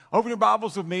Open your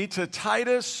Bibles with me to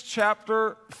Titus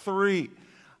chapter 3.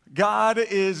 God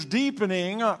is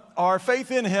deepening our faith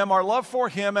in Him, our love for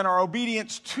Him, and our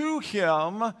obedience to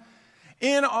Him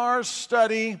in our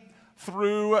study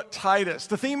through Titus.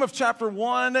 The theme of chapter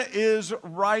 1 is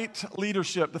right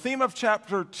leadership. The theme of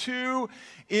chapter 2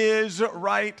 is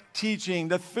right teaching.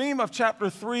 The theme of chapter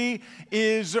 3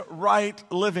 is right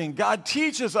living. God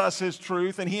teaches us His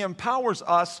truth, and He empowers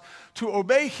us to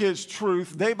obey His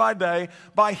truth day by day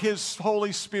by His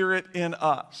Holy Spirit in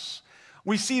us.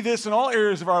 We see this in all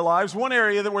areas of our lives. One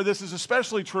area where this is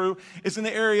especially true is in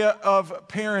the area of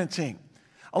parenting.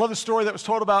 I love the story that was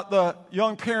told about the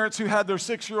young parents who had their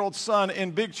 6-year-old son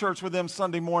in big church with them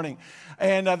Sunday morning.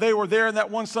 And they were there in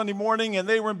that one Sunday morning, and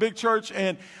they were in big church,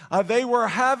 and they were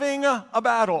having a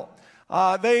battle.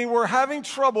 They were having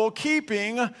trouble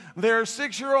keeping their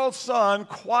 6-year-old son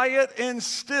quiet and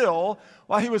still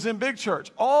while he was in big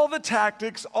church. All the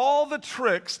tactics, all the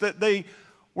tricks that they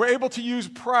were able to use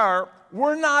prior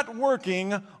were not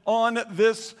working on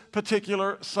this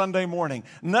particular Sunday morning.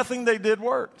 Nothing they did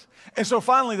worked. And so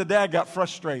finally the dad got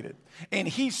frustrated, and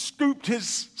he scooped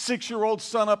his 6-year-old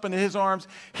son up into his arms.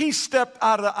 He stepped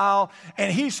out of the aisle,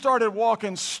 and he started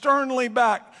walking sternly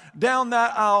back down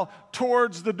that aisle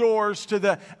towards the doors to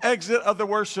the exit of the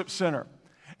worship center.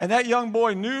 And that young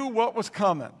boy knew what was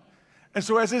coming. And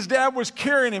so as his dad was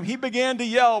carrying him, he began to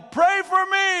yell, "Pray for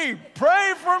me!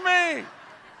 Pray for me!"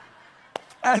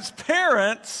 As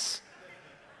parents,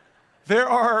 there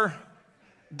are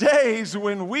days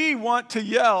when we want to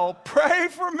yell, "Pray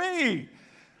for me!"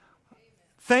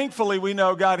 Thankfully, we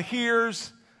know God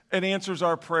hears and answers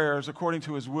our prayers according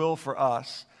to His will for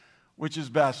us, which is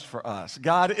best for us.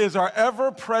 God is our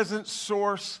ever-present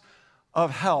source of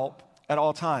help at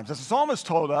all times. As the psalmist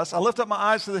told us, "I lift up my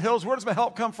eyes to the hills. Where does my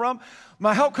help come from?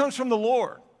 My help comes from the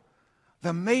Lord,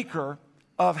 the maker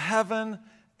of heaven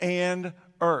and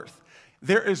earth."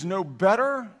 There is no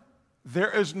better, there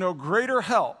is no greater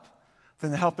help than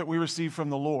the help that we receive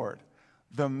from the Lord,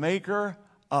 the maker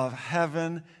of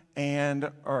heaven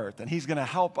and earth. And He's going to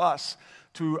help us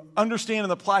to understand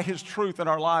and apply His truth in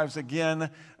our lives again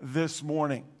this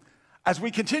morning. As we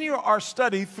continue our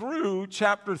study through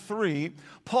chapter 3,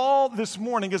 Paul this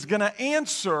morning is going to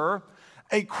answer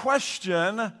a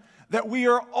question that we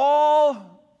are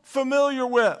all familiar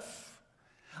with.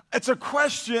 It's a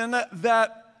question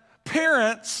that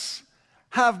parents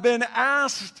have been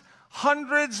asked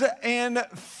hundreds and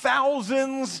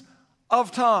thousands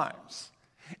of times.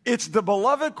 It's the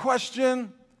beloved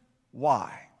question,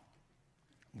 why?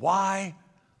 Why?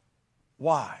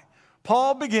 Why?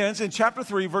 Paul begins in chapter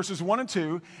 3, verses 1 and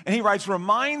 2, and he writes,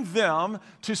 "Remind them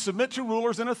to submit to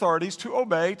rulers and authorities, to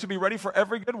obey, to be ready for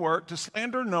every good work, to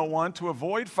slander no one, to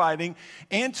avoid fighting,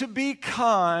 and to be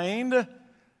kind,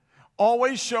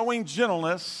 always showing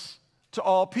gentleness to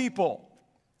all people."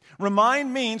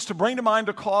 Remind means to bring to mind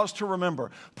a cause to remember.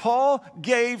 Paul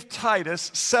gave Titus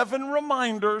 7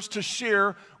 reminders to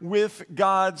share with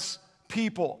God's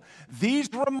people. These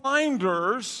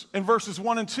reminders in verses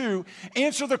 1 and 2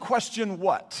 answer the question,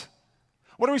 what?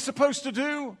 What are we supposed to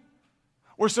do?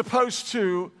 We're supposed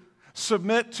to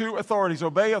submit to authorities,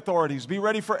 obey authorities, be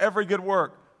ready for every good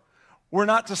work. We're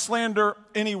not to slander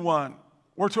anyone.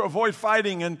 We're to avoid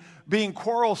fighting and being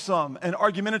quarrelsome and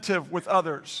argumentative with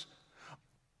others.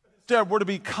 Instead, we're to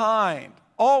be kind,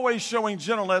 always showing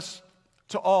gentleness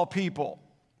to all people.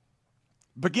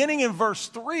 Beginning in verse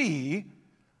 3,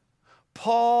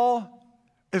 Paul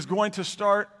is going to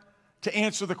start to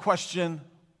answer the question,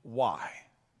 why?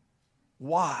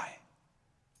 Why?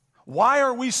 Why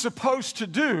are we supposed to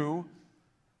do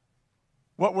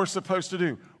what we're supposed to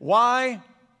do? Why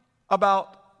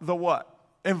about the what?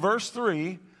 In verse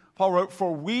 3, Paul wrote,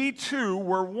 "For we too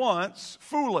were once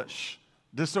foolish,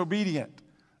 disobedient,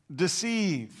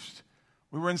 deceived.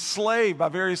 We were enslaved by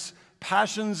various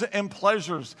passions and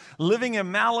pleasures, living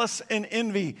in malice and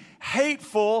envy,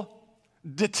 hateful,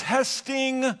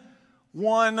 detesting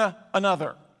one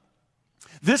another."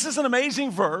 This is an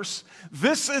amazing verse.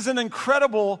 This is an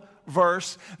incredible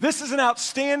verse. This is an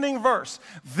outstanding verse.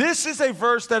 This is a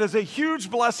verse that is a huge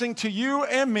blessing to you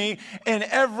and me and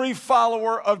every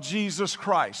follower of Jesus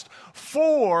Christ.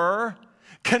 4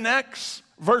 connects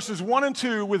verses 1 and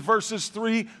 2 with verses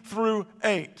 3 through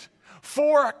 8.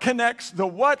 4 connects the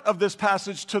what of this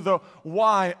passage to the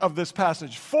why of this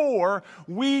passage. 4,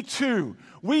 we too.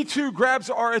 We too grabs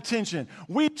our attention.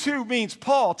 We too means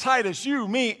Paul, Titus, you,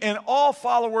 me, and all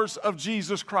followers of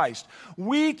Jesus Christ.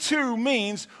 We too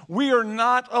means we are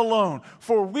not alone,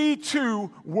 for we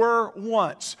too were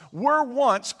once. Were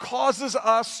once causes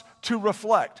us to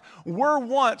reflect. Were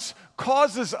once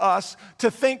causes us to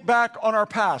think back on our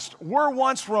past. Were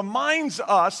once reminds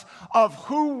us of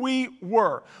who we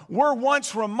were. Were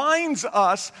once reminds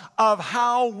us of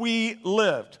how we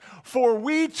lived. For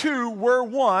we too were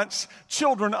once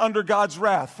children under God's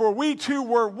wrath. For we too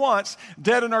were once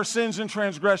dead in our sins and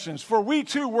transgressions. For we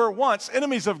too were once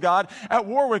enemies of God, at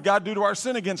war with God due to our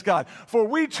sin against God. For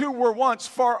we too were once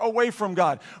far away from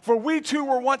God. For we too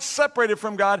were once separated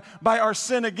from God by our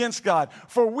sin against God.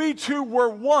 For we too were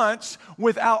once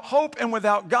without hope and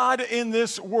without God in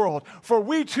this world. For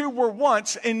we too were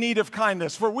once in need of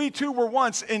kindness. For we too were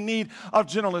once in need of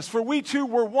gentleness. For we too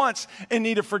were once in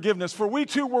need of forgiveness. For we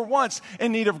too were once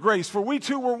in need of grace. For we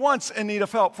too were once in need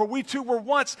of help. For we too were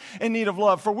once in need of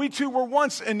love. For we too were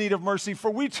once in need of mercy. For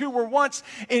we too were once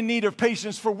in need of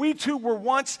patience. For we too were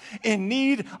once in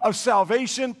need of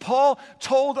salvation. Paul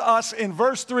told us in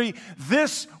verse 3,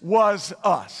 this was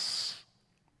us.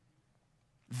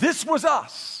 This was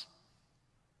us.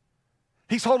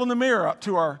 He's holding the mirror up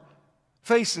to our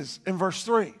faces in verse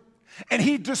 3. And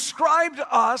he described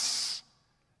us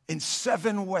in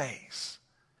 7 ways.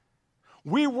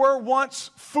 We were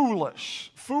once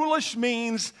foolish. Foolish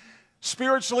means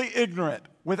spiritually ignorant,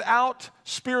 without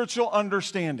spiritual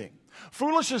understanding.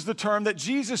 Foolish is the term that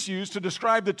Jesus used to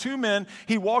describe the 2 men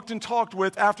he walked and talked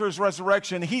with after his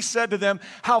resurrection. He said to them,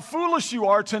 how foolish you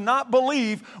are to not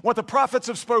believe what the prophets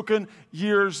have spoken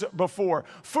years before.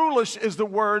 Foolish is the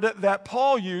word that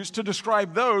Paul used to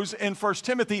describe those in 1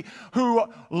 Timothy who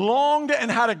longed and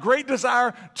had a great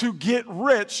desire to get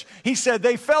rich. He said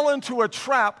they fell into a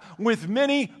trap with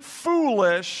many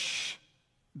foolish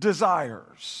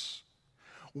desires.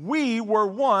 We were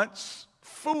once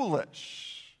foolish.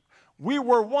 We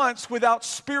were once without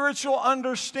spiritual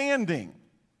understanding.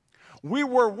 We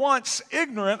were once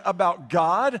ignorant about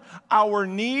God, our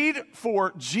need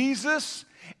for Jesus,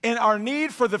 and our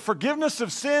need for the forgiveness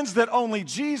of sins that only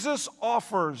Jesus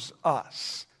offers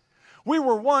us. We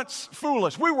were once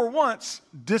foolish. We were once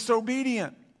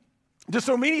disobedient.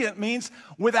 Disobedient means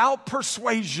without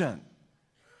persuasion.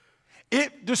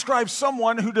 It describes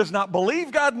someone who does not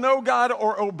believe God, know God,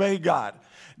 or obey God.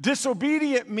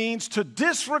 Disobedient means to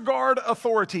disregard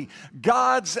authority,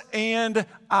 God's and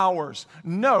ours.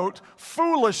 Note,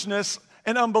 foolishness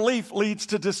and unbelief leads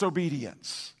to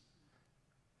disobedience.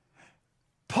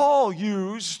 Paul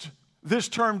used this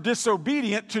term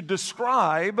disobedient to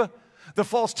describe the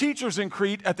false teachers in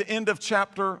Crete at the end of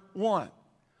chapter 1.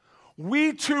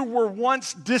 We too were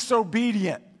once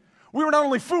disobedient. We were not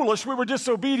only foolish, we were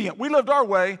disobedient. We lived our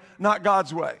way, not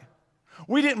God's way.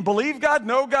 We didn't believe God,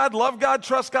 know God, love God,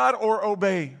 trust God, or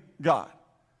obey God.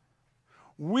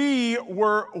 We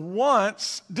were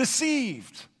once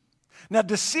deceived. Now,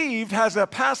 deceived has a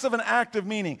passive and active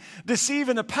meaning. Deceive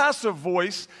in the passive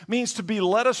voice means to be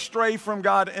led astray from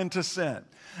God into sin.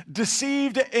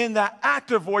 Deceived in the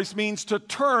active voice means to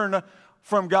turn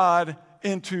from God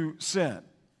into sin.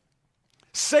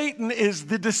 Satan is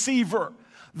the deceiver,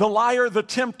 the liar, the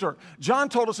tempter. John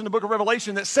told us in the book of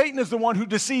Revelation that Satan is the one who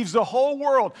deceives the whole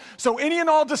world. So any and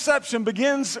all deception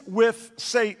begins with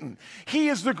Satan. He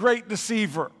is the great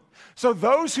deceiver. So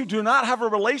those who do not have a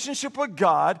relationship with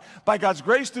God, by God's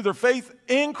grace through their faith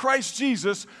in Christ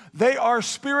Jesus, they are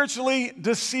spiritually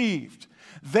deceived.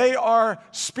 They are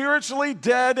spiritually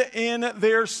dead in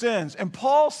their sins. And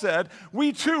Paul said,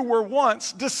 we too were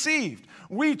once deceived.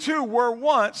 We too were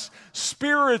once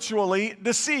spiritually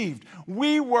deceived.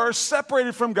 We were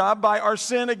separated from God by our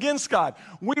sin against God.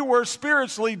 We were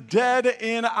spiritually dead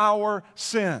in our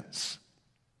sins.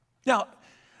 Now,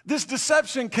 this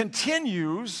deception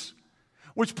continues,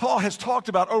 which Paul has talked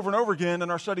about over and over again in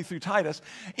our study through Titus.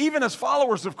 Even as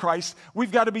followers of Christ,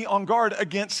 we've got to be on guard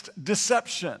against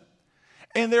deception.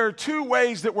 And there are 2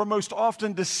 ways that we're most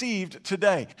often deceived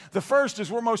today. The first is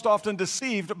we're most often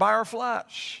deceived by our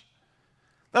flesh.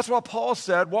 That's why Paul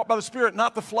said, walk by the Spirit,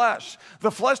 not the flesh.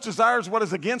 The flesh desires what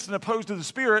is against and opposed to the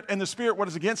Spirit, and the Spirit what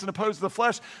is against and opposed to the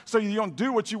flesh, so you don't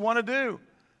do what you want to do.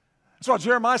 That's why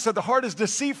Jeremiah said, the heart is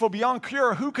deceitful beyond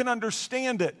cure. Who can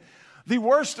understand it? The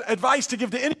worst advice to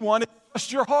give to anyone is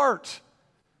trust your heart.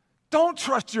 Don't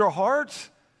trust your heart.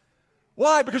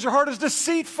 Why? Because your heart is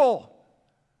deceitful.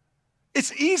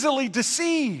 It's easily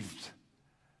deceived.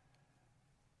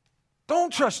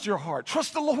 Don't trust your heart.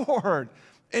 Trust the Lord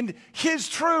and His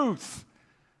truth.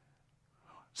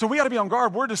 So we got to be on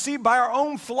guard. We're deceived by our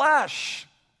own flesh.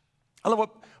 I love what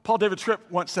Paul David Tripp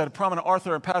once said, a prominent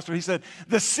author and pastor. He said,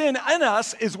 the sin in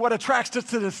us is what attracts us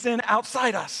to the sin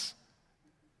outside us.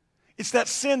 It's that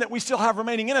sin that we still have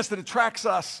remaining in us that attracts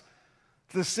us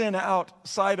to the sin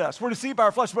outside us. We're deceived by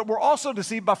our flesh, but we're also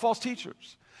deceived by false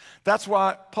teachers. That's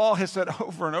why Paul has said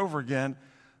over and over again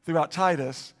throughout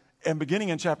Titus, And beginning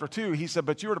in chapter 2, he said,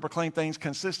 but you are to proclaim things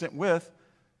consistent with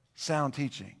sound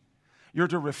teaching. You're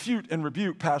to refute and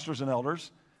rebuke pastors and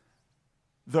elders,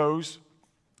 those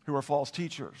who are false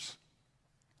teachers.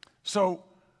 So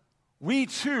we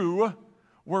too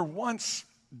were once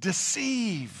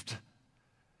deceived.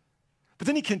 But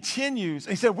then he continues,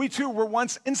 and he said, we too were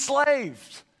once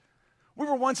enslaved. We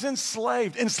were once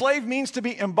enslaved. Enslaved means to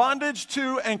be in bondage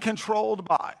to and controlled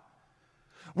by.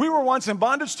 We were once in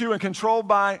bondage to and controlled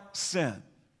by sin.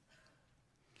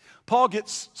 Paul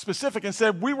gets specific and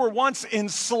said, we were once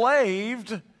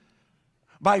enslaved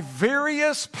by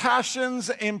various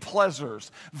passions and pleasures.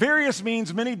 Various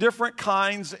means many different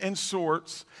kinds and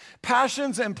sorts.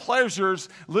 Passions and pleasures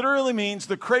literally means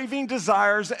the craving,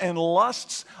 desires, and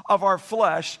lusts of our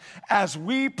flesh as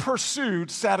we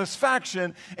pursued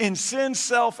satisfaction in sin,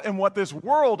 self, and what this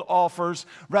world offers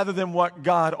rather than what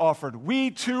God offered.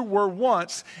 We too were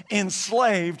once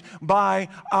enslaved by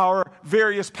our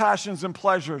various passions and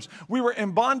pleasures. We were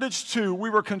in bondage to, we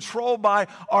were controlled by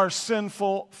our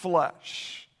sinful flesh.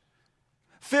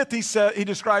 Fifth, he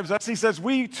describes us. He says,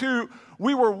 we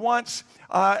were once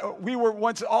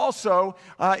also,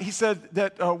 he said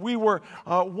that we were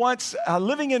once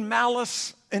living in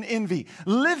malice and envy.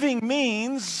 Living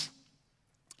means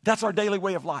that's our daily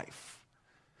way of life.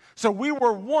 So we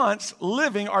were once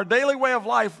living, our daily way of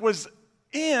life was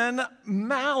in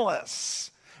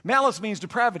malice. Malice means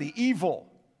depravity,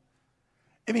 evil.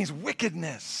 It means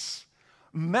wickedness.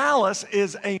 Malice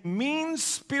is a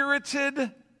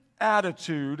mean-spirited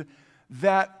attitude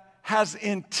that has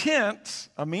intent,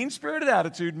 a mean-spirited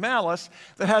attitude, malice,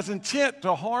 that has intent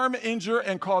to harm, injure,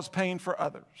 and cause pain for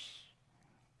others.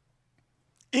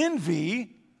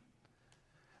 Envy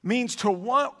means to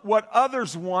want what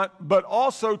others want, but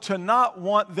also to not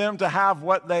want them to have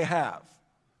what they have.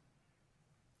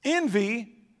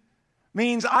 Envy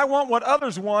means I want what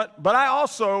others want, but I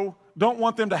also don't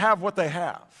want them to have what they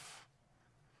have.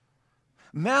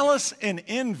 Malice and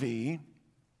envy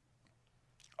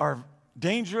are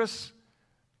dangerous,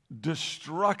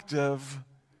 destructive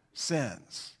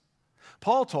sins.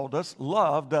 Paul told us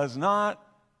love does not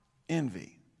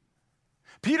envy.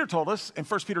 Peter told us in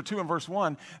 1 Peter 2 and verse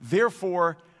 1,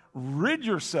 therefore rid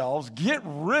yourselves, get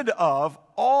rid of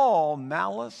all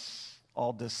malice,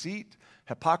 all deceit,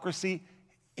 hypocrisy,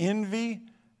 envy,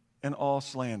 and all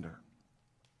slander.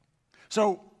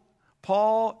 So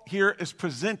Paul here is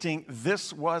presenting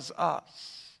this was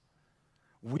us.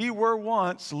 We were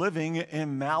once living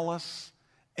in malice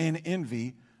and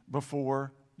envy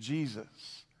before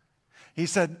Jesus. He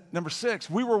said, number 6,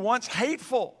 we were once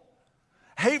hateful.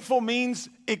 Hateful means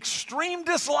extreme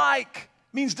dislike,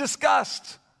 means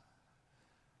disgust.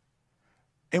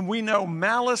 And we know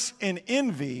malice and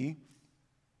envy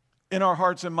in our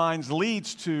hearts and minds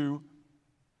leads to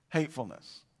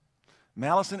hatefulness.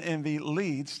 Malice and envy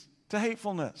leads to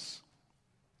hatefulness.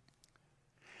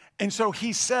 And so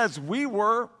he says, we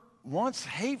were once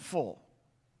hateful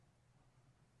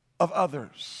of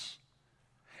others.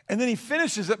 And then he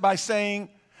finishes it by saying,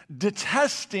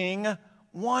 detesting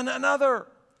one another.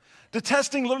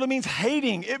 Detesting literally means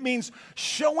hating. It means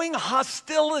showing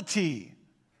hostility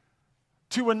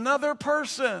to another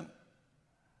person.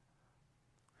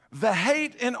 The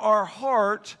hate in our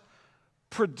heart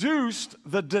produced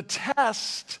the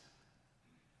detest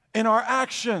in our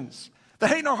actions. The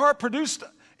hate in our heart produced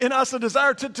in us a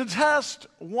desire to detest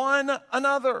one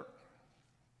another.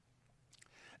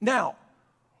 Now,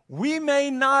 we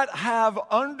may not have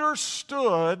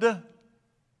understood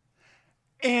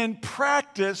and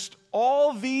practiced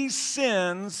all these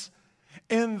sins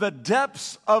in the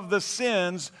depths of the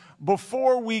sins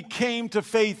before we came to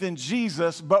faith in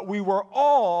Jesus, but we were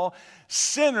all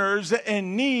sinners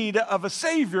in need of a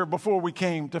Savior before we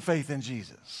came to faith in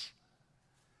Jesus.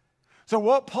 So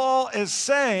what Paul is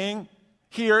saying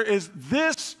here is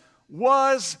this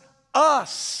was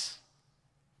us,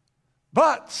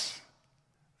 but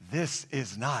this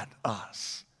is not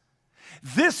us.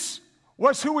 This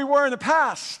was who we were in the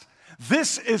past.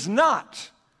 This is not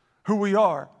who we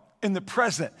are in the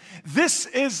present. This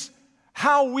is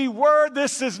how we were.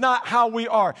 This is not how we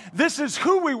are. This is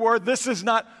who we were. This is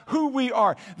not who we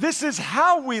are. This is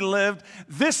how we lived.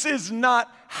 This is not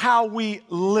how we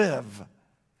live.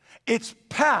 It's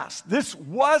past. This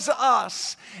was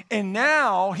us. And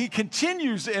now he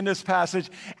continues in this passage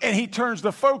and he turns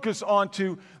the focus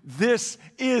onto this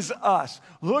is us.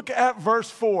 Look at verse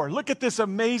 4. Look at this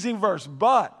amazing verse.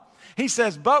 But, he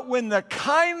says, but when the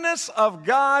kindness of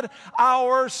God,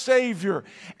 our Savior,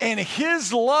 and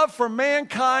his love for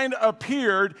mankind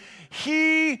appeared,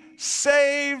 he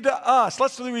saved us.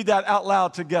 Let's read that out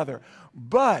loud together.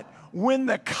 But when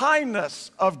the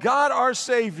kindness of God our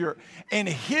Savior and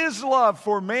his love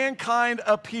for mankind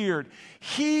appeared,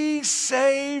 he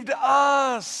saved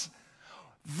us.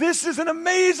 This is an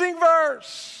amazing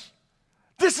verse.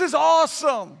 This is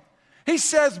awesome. He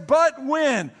says, but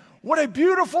when. What a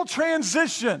beautiful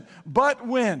transition. But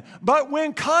when. But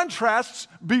when contrasts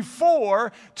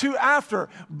before to after.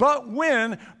 But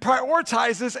when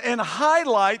prioritizes and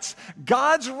highlights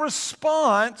God's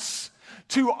response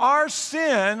to our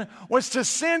sin was to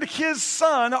send his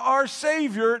Son, our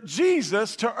Savior,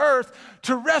 Jesus, to earth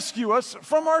to rescue us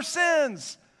from our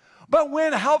sins. But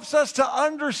when helps us to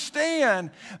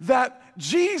understand that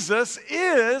Jesus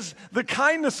is the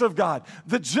kindness of God,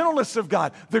 the gentleness of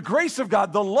God, the grace of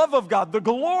God, the love of God, the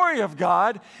glory of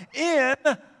God in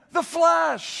the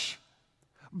flesh.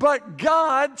 But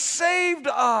God saved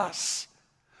us.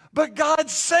 But God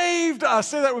saved us.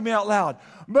 Say that with me out loud.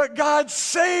 But God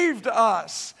saved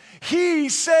us. He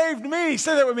saved me.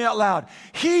 Say that with me out loud.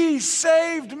 He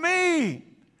saved me.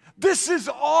 This is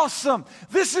awesome.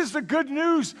 This is the good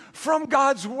news from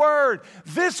God's word.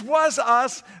 This was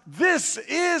us. This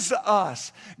is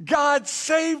us. God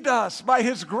saved us by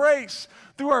his grace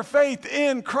through our faith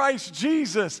in Christ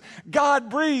Jesus.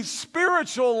 God breathed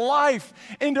spiritual life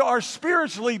into our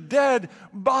spiritually dead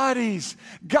bodies.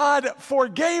 God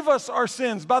forgave us our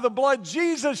sins by the blood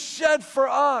Jesus shed for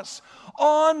us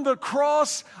on the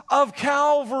cross of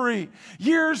Calvary.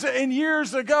 Years and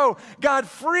years ago, God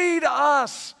freed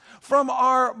us from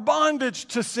our bondage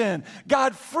to sin.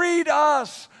 God freed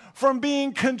us from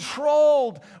being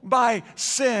controlled by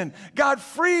sin. God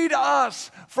freed us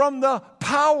from the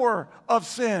power of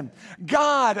sin.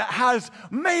 God has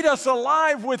made us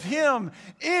alive with him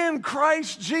in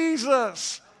Christ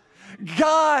Jesus.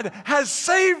 God has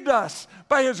saved us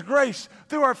by his grace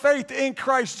through our faith in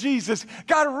Christ Jesus.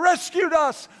 God rescued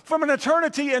us from an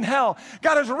eternity in hell.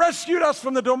 God has rescued us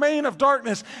from the domain of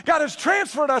darkness. God has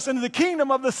transferred us into the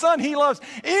kingdom of the Son he loves.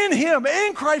 In him,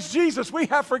 in Christ Jesus, we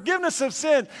have forgiveness of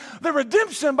sin, the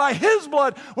redemption by his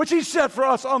blood, which he shed for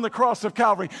us on the cross of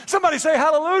Calvary. Somebody say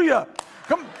hallelujah.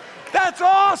 Come, that's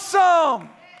awesome.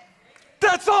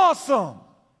 That's awesome.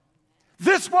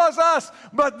 This was us,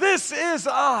 but this is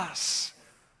us.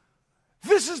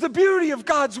 This is the beauty of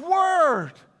God's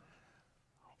word.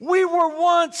 We were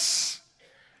once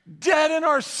dead in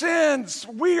our sins.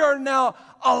 We are now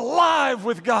alive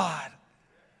with God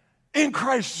in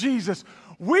Christ Jesus.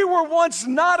 We were once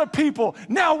not a people.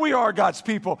 Now we are God's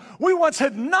people. We once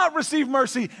had not received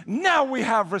mercy. Now we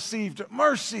have received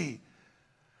mercy.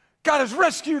 God has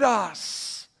rescued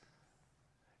us.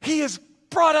 He has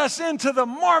brought us into the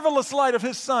marvelous light of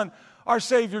his Son, our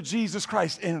Savior, Jesus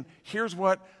Christ. And here's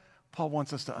what Paul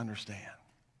wants us to understand.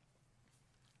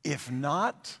 If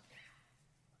not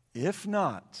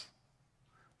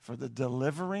for the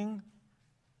delivering,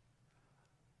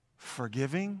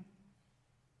 forgiving,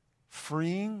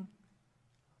 freeing,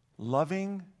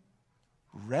 loving,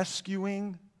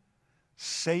 rescuing,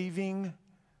 saving,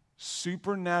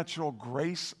 supernatural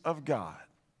grace of God,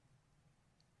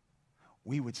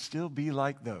 we would still be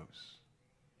like those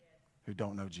who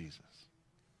don't know Jesus.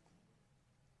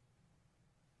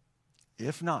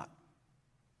 If not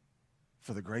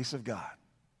for the grace of God,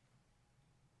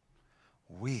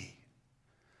 we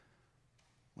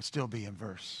would still be in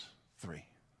verse 3.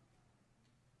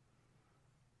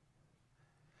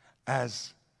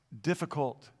 As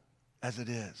difficult as it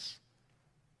is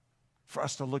for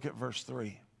us to look at verse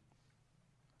 3,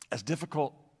 as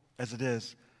difficult as it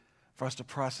is for us to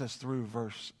process through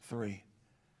verse 3,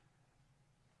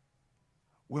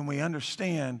 when we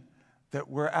understand that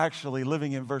we're actually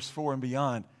living in verse 4 and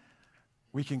beyond,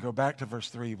 we can go back to verse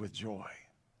 3 with joy.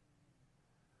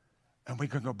 And we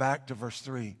can go back to verse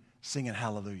 3 singing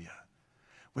hallelujah.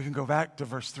 We can go back to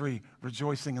verse 3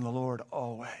 rejoicing in the Lord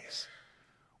always.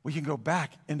 We can go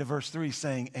back into verse 3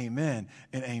 saying amen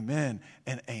and amen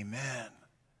and amen.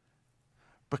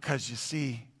 Because you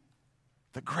see,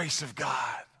 the grace of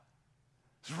God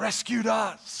has rescued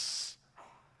us.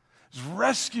 Has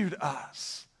rescued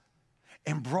us.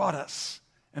 And brought us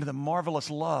into the marvelous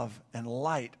love and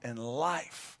light and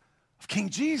life of King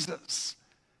Jesus.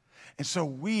 And so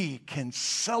we can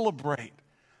celebrate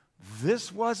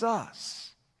this was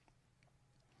us.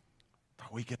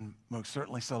 But we can most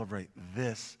certainly celebrate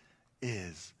this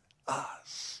is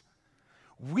us.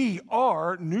 We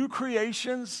are new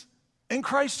creations in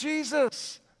Christ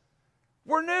Jesus.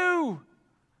 We're new.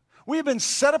 We've been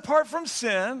set apart from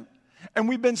sin, and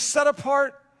we've been set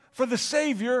apart for the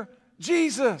Savior,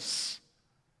 Jesus.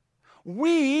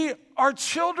 We are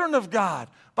children of God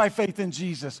by faith in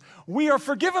Jesus. We are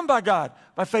forgiven by God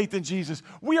by faith in Jesus.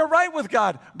 We are right with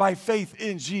God by faith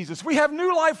in Jesus. We have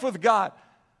new life with God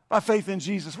by faith in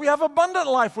Jesus. We have abundant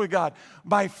life with God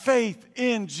by faith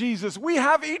in Jesus. We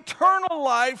have eternal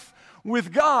life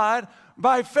with God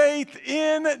by faith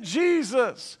in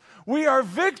Jesus. We are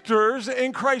victors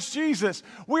in Christ Jesus.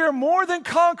 We are more than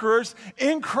conquerors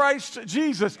in Christ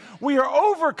Jesus. We are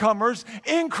overcomers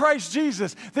in Christ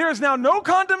Jesus. There is now no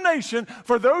condemnation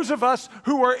for those of us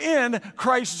who are in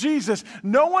Christ Jesus.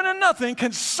 No one and nothing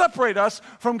can separate us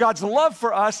from God's love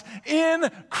for us in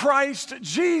Christ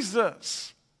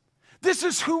Jesus. This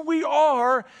is who we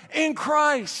are in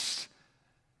Christ.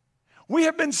 We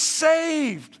have been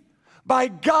saved by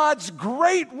God's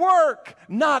great work,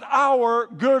 not our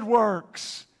good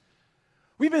works.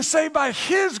 We've been saved by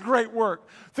His great work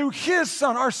through His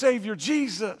Son, our Savior,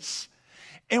 Jesus.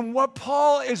 And what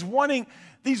Paul is wanting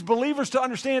these believers to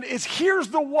understand is here's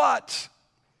the what.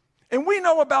 And we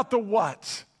know about the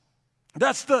what.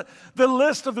 That's the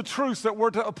list of the truths that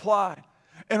we're to apply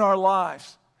in our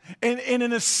lives. And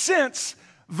in a sense,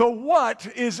 the what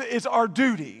is our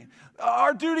duty.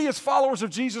 Our duty as followers of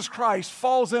Jesus Christ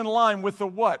falls in line with the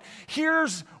what.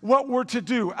 Here's what we're to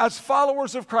do. As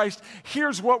followers of Christ,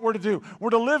 here's what we're to do.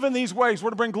 We're to live in these ways. We're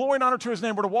to bring glory and honor to His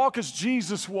name. We're to walk as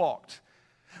Jesus walked.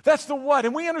 That's the what,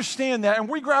 and we understand that, and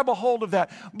we grab a hold of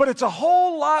that. But it's a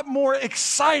whole lot more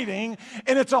exciting,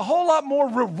 and it's a whole lot more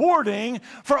rewarding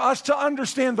for us to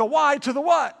understand the why to the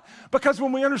what. Because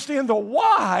when we understand the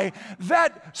why,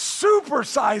 that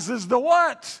supersizes the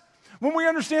what. When we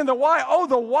understand the why,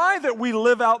 the why that we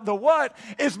live out the what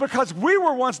is because we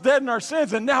were once dead in our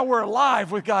sins and now we're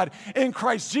alive with God in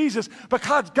Christ Jesus.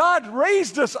 Because God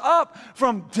raised us up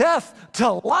from death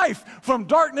to life, from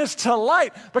darkness to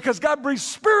light. Because God breathed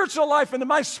spiritual life into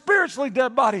my spiritually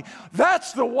dead body.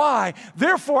 That's the why.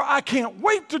 Therefore, I can't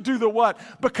wait to do the what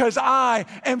because I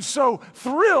am so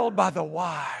thrilled by the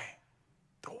why.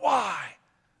 The why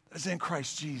that is in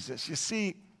Christ Jesus. You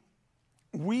see,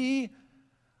 we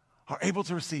are able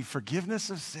to receive forgiveness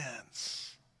of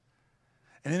sins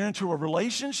and enter into a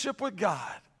relationship with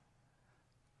God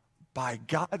by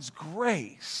God's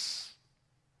grace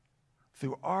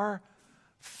through our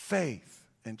faith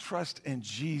and trust in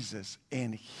Jesus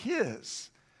and His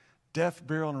death,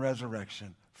 burial, and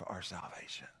resurrection for our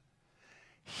salvation.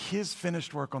 His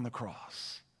finished work on the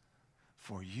cross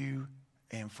for you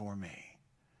and for me.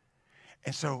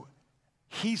 And so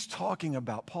he's talking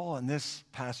about, Paul in this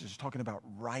passage is talking about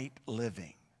right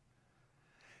living.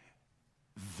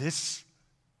 This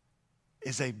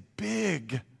is a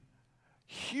big,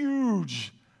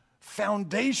 huge,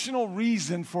 foundational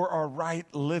reason for our right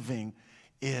living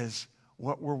is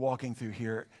what we're walking through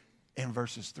here in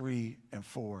verses 3 and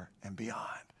 4 and beyond.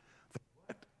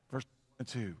 Verse 1 and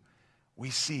 2,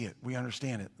 we see it, we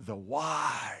understand it. The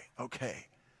why, okay,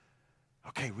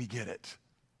 we get it.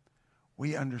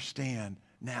 We understand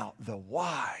now the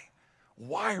why.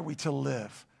 Why are we to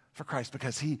live for Christ?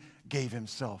 Because He gave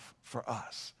Himself for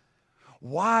us.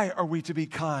 Why are we to be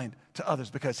kind to others?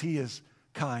 Because He is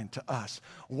kind to us.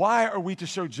 Why are we to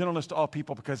show gentleness to all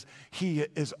people? Because He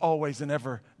is always and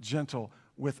ever gentle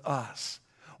with us.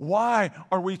 Why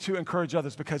are we to encourage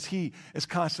others? Because He is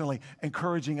constantly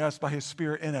encouraging us by His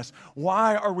Spirit in us.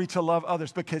 Why are we to love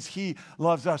others? Because He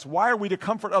loves us. Why are we to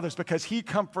comfort others? Because He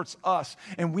comforts us,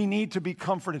 and we need to be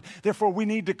comforted. Therefore, we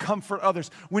need to comfort others.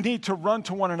 We need to run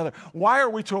to one another. Why are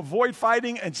we to avoid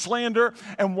fighting and slander?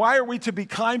 And why are we to be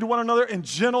kind to one another and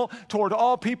gentle toward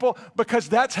all people? Because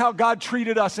that's how God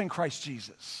treated us in Christ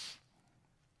Jesus.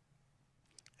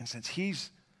 And since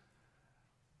He's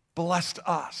blessed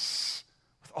us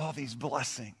all these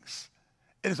blessings,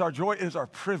 it is our joy, it is our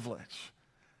privilege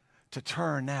to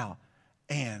turn now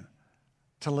and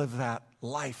to live that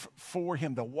life for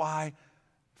Him, the why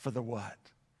for the what.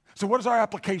 So what is our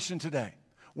application today?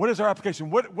 What is our application?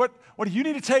 What do you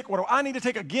need to take? What do I need to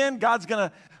take? Again, God's going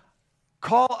to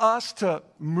call us to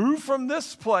move from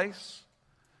this place.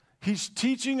 He's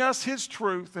teaching us His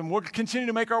truth, and we'll continue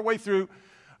to make our way through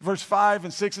verse 5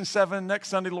 and 6 and 7 next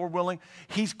Sunday, Lord willing.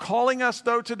 He's calling us,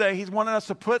 though, today. He's wanting us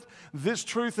to put this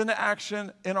truth into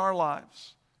action in our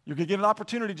lives. You're going to get an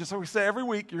opportunity, just like we say every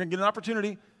week, you're going to get an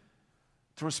opportunity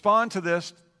to respond to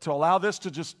this, to allow this to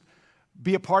just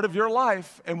be a part of your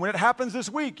life. And when it happens this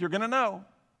week, you're going to know.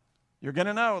 You're going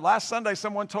to know. Last Sunday,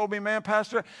 someone told me, man,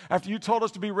 Pastor, after you told us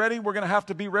to be ready, we're going to have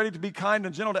to be ready to be kind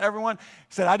and gentle to everyone.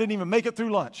 He said, I didn't even make it through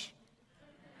lunch.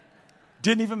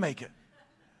 Didn't even make it.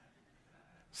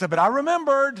 Said, but I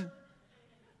remembered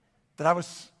that I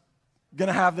was going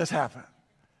to have this happen.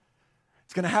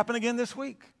 It's going to happen again this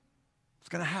week. It's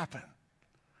going to happen.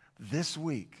 this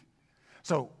week.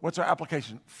 So what's our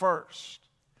application? First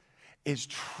is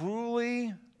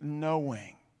truly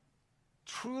knowing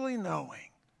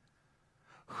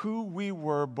who we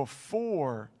were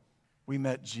before we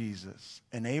met Jesus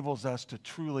enables us to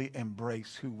truly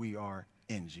embrace who we are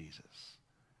in Jesus.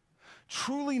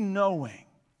 Truly knowing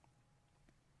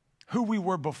who we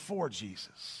were before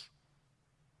Jesus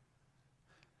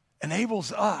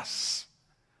enables us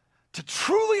to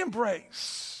truly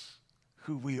embrace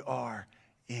who we are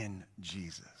in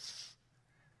Jesus.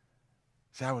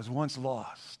 See, I was once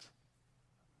lost,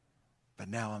 but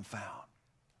now I'm found.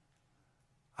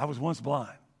 I was once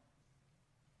blind,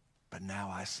 but now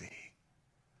I see.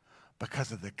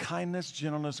 Because of the kindness,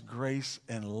 gentleness, grace,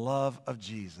 and love of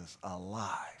Jesus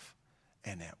alive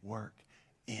and at work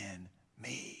in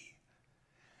me.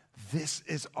 This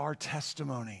is our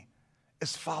testimony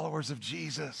as followers of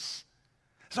Jesus.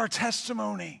 It's our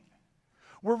testimony.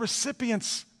 We're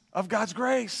recipients of God's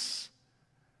grace.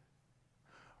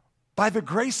 By the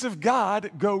grace of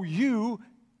God go you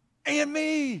and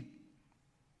me.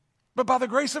 But by the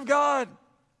grace of God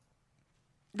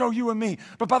go you and me.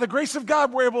 But by the grace of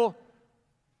God, we're able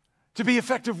to be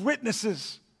effective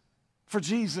witnesses for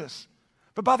Jesus.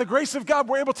 But by the grace of God,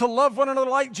 we're able to love one another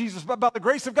like Jesus. But by the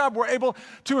grace of God, we're able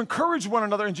to encourage one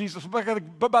another in Jesus.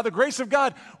 But by the grace of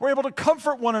God, we're able to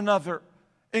comfort one another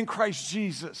in Christ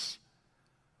Jesus.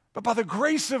 But by the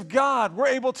grace of God, we're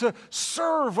able to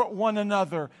serve one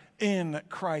another in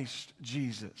Christ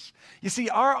Jesus. You see,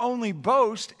 our only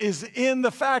boast is in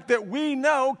the fact that we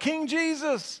know King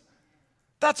Jesus.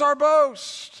 That's our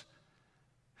boast.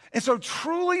 And so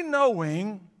truly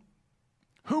knowing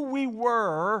who we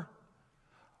were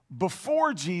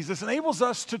before Jesus enables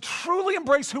us to truly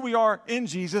embrace who we are in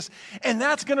Jesus, and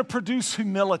that's going to produce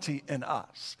humility in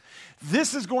us.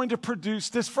 This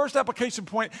first application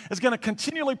point is going to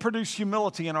continually produce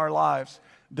humility in our lives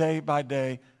day by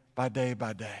day by day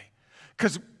by day.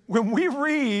 Because when we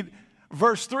read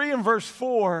verse 3 and verse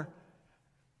 4,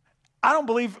 I don't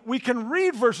believe we can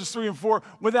read verses 3 and 4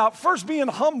 without first being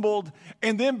humbled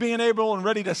and then being able and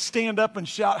ready to stand up and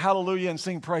shout hallelujah and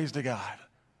sing praise to God.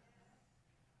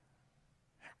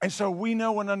 And so we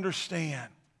know and understand,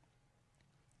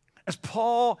 as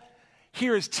Paul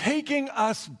here is taking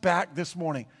us back this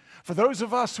morning, for those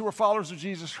of us who are followers of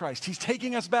Jesus Christ, he's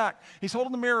taking us back. He's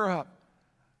holding the mirror up.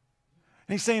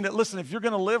 And he's saying that, listen, if you're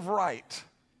going to live right,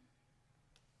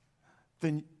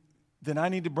 then I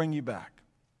need to bring you back.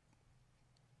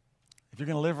 If you're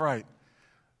going to live right,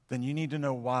 then you need to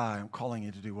know why I'm calling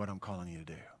you to do what I'm calling you to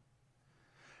do.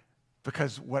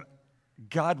 Because what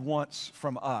God wants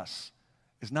from us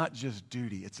is not just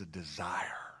duty, it's a desire.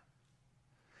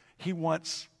 He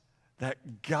wants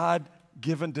that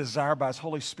God-given desire by His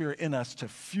Holy Spirit in us to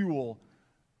fuel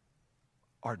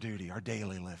our duty, our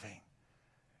daily living.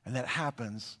 And that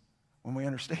happens when we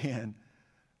understand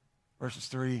verses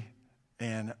 3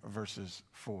 and verses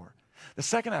 4. The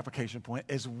second application point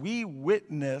is we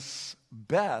witness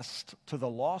best to the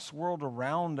lost world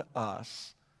around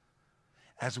us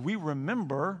as we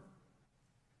remember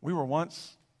we were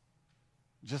once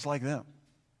just like them.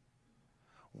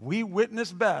 We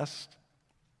witness best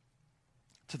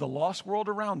to the lost world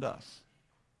around us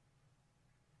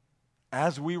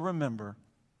as we remember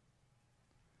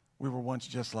we were once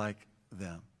just like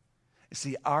them. You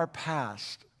see, our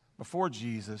past before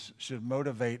Jesus should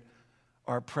motivate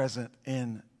our present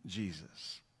in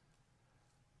Jesus.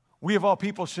 We of all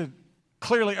people should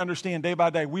clearly understand day by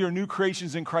day we are new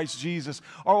creations in Christ Jesus.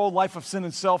 Our old life of sin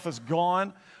and self is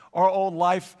gone. Our old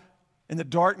life in the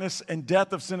darkness and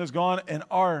death of sin is gone, and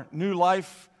our new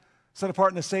life set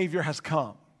apart in the Savior has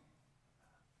come.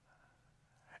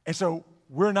 And so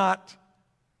we're not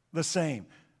the same.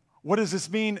 What does this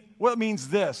mean? Well, it means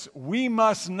this. We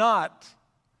must not,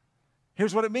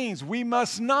 here's what it means. We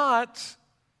must not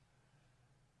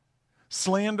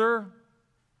slander,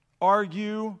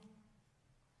 argue,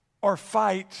 or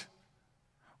fight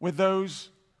with those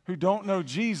who don't know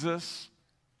Jesus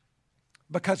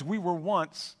because we were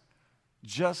once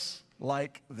just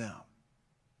like them.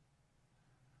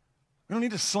 We don't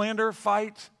need to slander,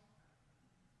 fight,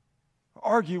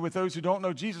 argue with those who don't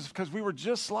know Jesus because we were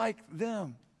just like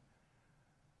them.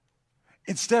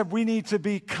 Instead, we need to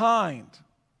be kind,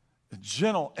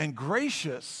 gentle, and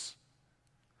gracious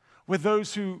with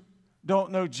those who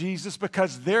don't know Jesus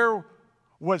because there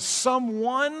was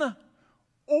someone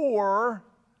or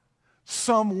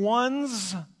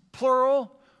someones,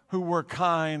 plural, who were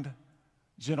kind,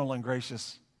 gentle, and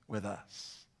gracious with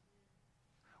us,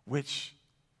 which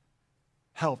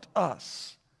helped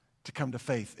us to come to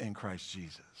faith in Christ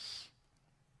Jesus.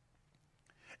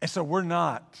 And so we're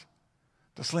not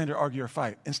to slander, argue, or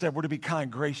fight. Instead, we're to be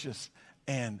kind, gracious,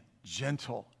 and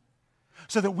gentle,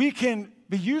 so that we can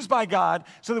be used by God,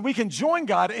 so that we can join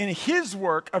God in his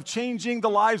work of changing the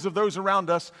lives of those around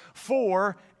us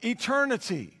for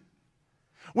eternity.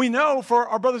 We know for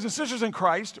our brothers and sisters in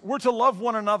Christ, we're to love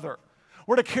one another.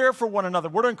 We're to care for one another.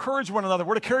 We're to encourage one another.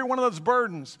 We're to carry one another's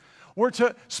burdens. We're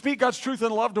to speak God's truth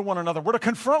in love to one another. We're to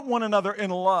confront one another in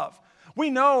love. We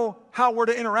know how we're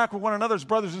to interact with one another as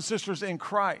brothers and sisters in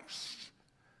Christ.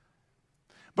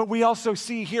 But we also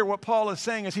see here what Paul is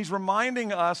saying is he's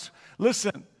reminding us,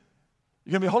 listen,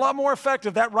 you're going to be a whole lot more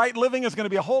effective. That right living is going to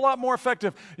be a whole lot more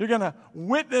effective. You're going to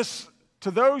witness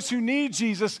to those who need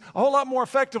Jesus a whole lot more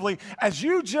effectively as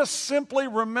you just simply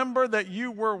remember that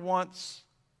you were once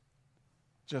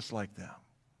just like them.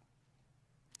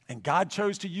 And God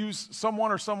chose to use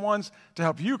someone or someones to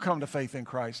help you come to faith in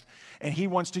Christ. And he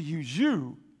wants to use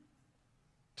you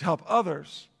to help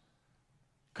others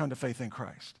come to faith in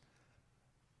Christ.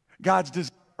 God's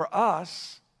desire for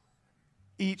us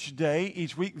each day,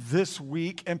 each week, this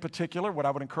week in particular, what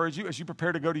I would encourage you as you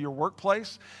prepare to go to your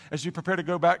workplace, as you prepare to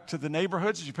go back to the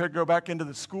neighborhoods, as you prepare to go back into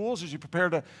the schools, as you prepare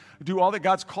to do all that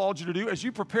God's called you to do, as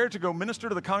you prepare to go minister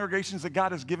to the congregations that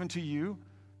God has given to you.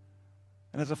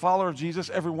 And as a follower of Jesus,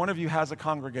 every one of you has a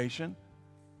congregation.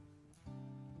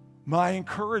 My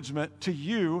encouragement to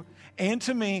you and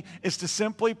to me is to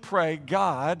simply pray,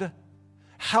 God,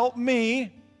 help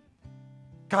me.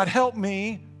 God, help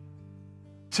me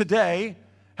today.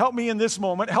 Help me in this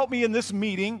moment. Help me in this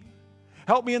meeting.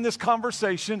 Help me in this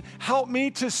conversation. Help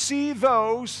me to see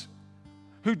those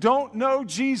who don't know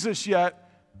Jesus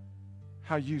yet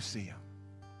how you see him.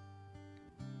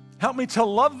 Help me to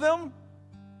love them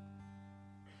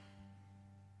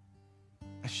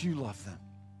as you love them.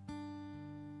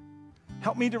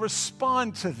 Help me to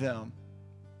respond to them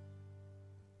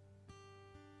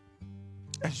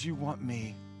as you want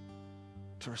me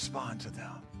to respond to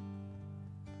them.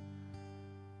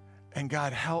 And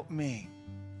God, help me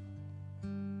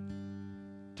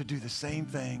to do the same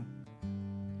thing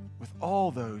with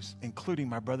all those, including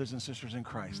my brothers and sisters in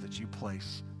Christ, that you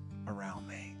place around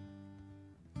me.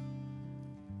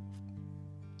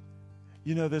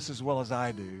 You know this as well as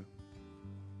I do.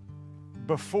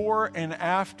 Before and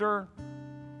after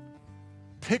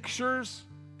pictures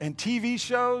and TV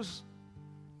shows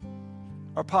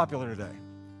are popular today.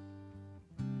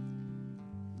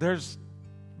 There's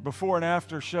before and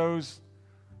after shows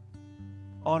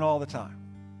on all the time.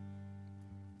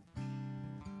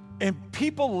 And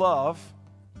people love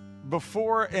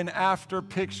before and after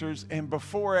pictures and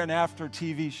before and after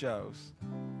TV shows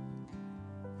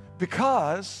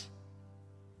because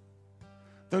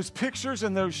those pictures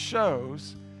and those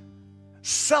shows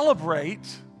celebrate,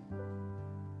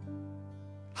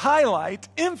 highlight,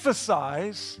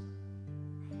 emphasize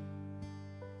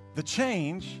the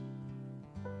change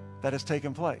that has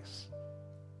taken place.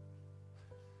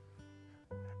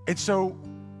 And so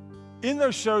in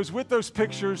those shows, with those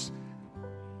pictures,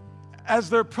 as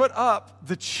they're put up,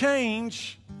 the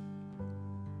change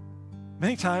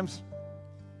many times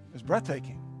is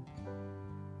breathtaking.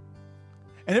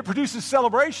 And it produces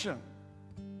celebration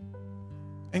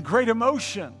and great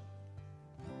emotion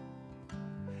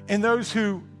in those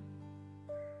who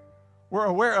were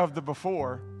aware of the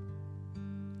before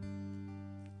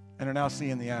and are now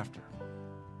seeing the after.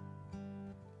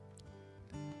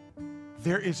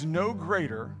 There is no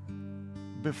greater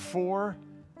before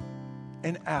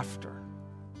and after.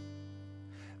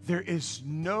 There is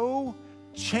no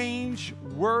change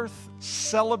worth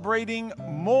celebrating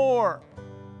more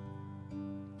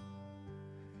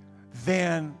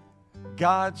than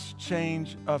God's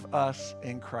change of us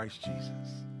in Christ Jesus.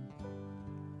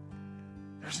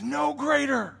 There's no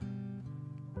greater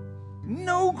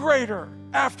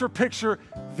after picture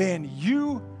than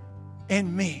you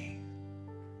and me,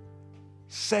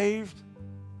 saved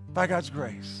by God's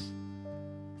grace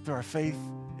through our faith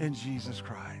in Jesus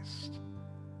Christ.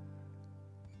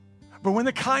 But when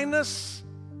the kindness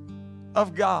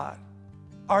of God,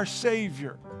 our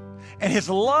Savior, and his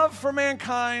love for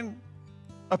mankind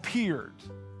appeared,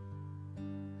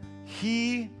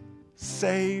 he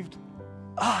saved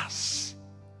us.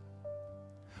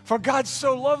 For God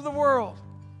so loved the world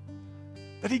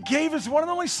that he gave his one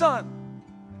and only Son.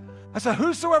 I said,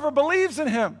 whosoever believes in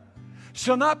him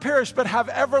shall not perish but have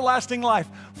everlasting life.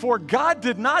 For God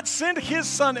did not send his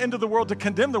Son into the world to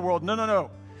condemn the world.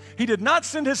 No. He did not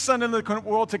send his Son into the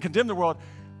world to condemn the world,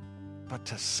 but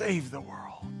to save the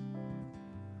world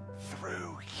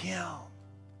through him.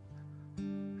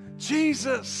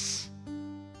 Jesus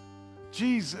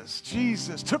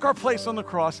took our place on the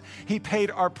cross. He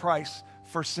paid our price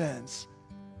for sins.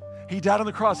 He died on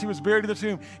the cross. He was buried in the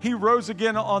tomb. He rose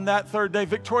again on that third day,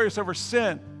 victorious over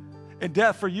sin and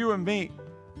death for you and me.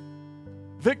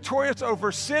 Victorious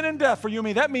over sin and death for you and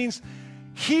me. That means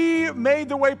He made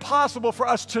the way possible for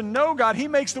us to know God. He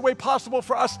makes the way possible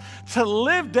for us to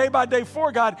live day by day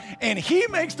for God. And He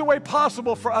makes the way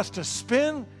possible for us to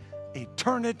spend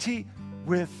eternity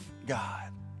with God.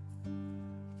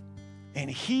 And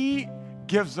He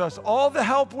gives us all the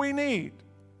help we need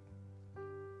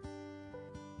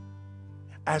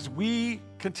as we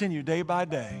continue day by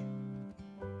day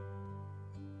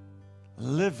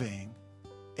living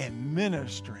and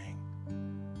ministering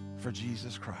for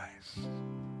Jesus Christ.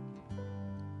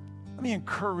 Let me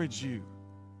encourage you,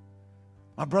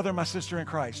 my brother and my sister in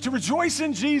Christ, to rejoice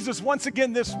in Jesus once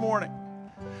again this morning,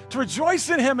 to rejoice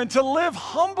in Him and to live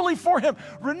humbly for Him.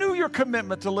 Renew your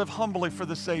commitment to live humbly for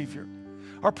the Savior.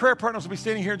 Our prayer partners will be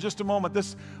standing here in just a moment.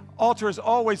 This altar is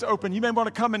always open. You may want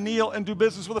to come and kneel and do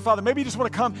business with the Father. Maybe you just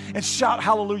want to come and shout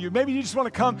hallelujah. Maybe you just want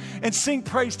to come and sing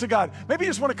praise to God. Maybe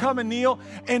you just want to come and kneel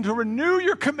and to renew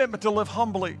your commitment to live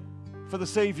humbly for the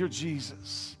Savior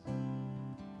Jesus.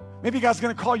 Maybe God's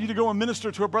going to call you to go and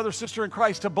minister to a brother or sister in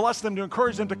Christ, to bless them, to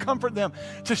encourage them, to comfort them,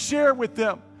 to share with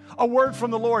them a word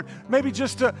from the Lord. Maybe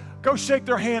just to go shake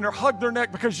their hand or hug their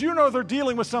neck because you know they're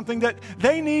dealing with something that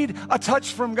they need a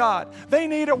touch from God. They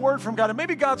need a word from God. And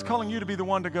maybe God's calling you to be the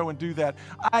one to go and do that.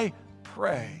 I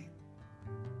pray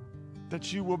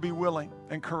that you will be willing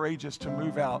and courageous to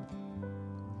move out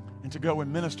and to go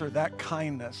and minister that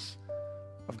kindness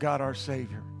of God our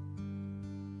Savior,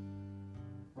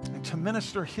 and to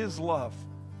minister His love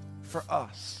for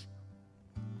us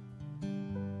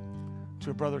to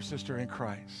a brother or sister in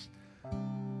Christ.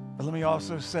 But let me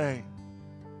also say,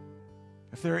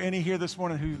 if there are any here this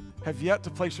morning who have yet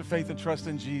to place your faith and trust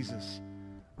in Jesus,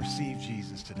 receive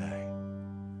Jesus today.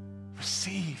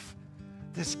 Receive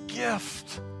this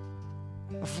gift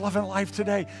of love and life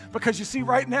today. Because you see,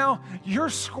 right now, you're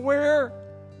square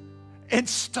and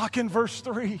stuck in verse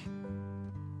 3.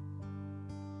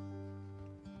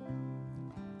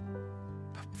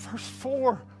 But verse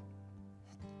 4.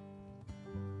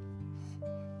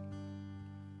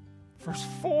 Verse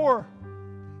 4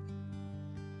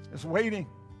 is waiting.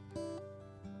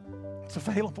 It's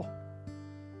available.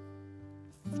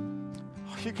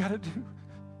 All you got to do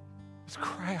is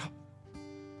cry out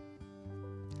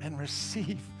and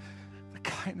receive the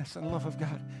kindness and love of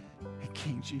God in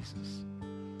King Jesus.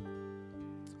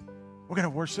 We're going to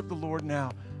worship the Lord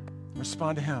now.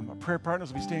 Respond to Him. Our prayer partners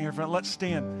will be standing here in front. Let's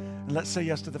stand and let's say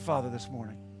yes to the Father this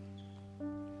morning.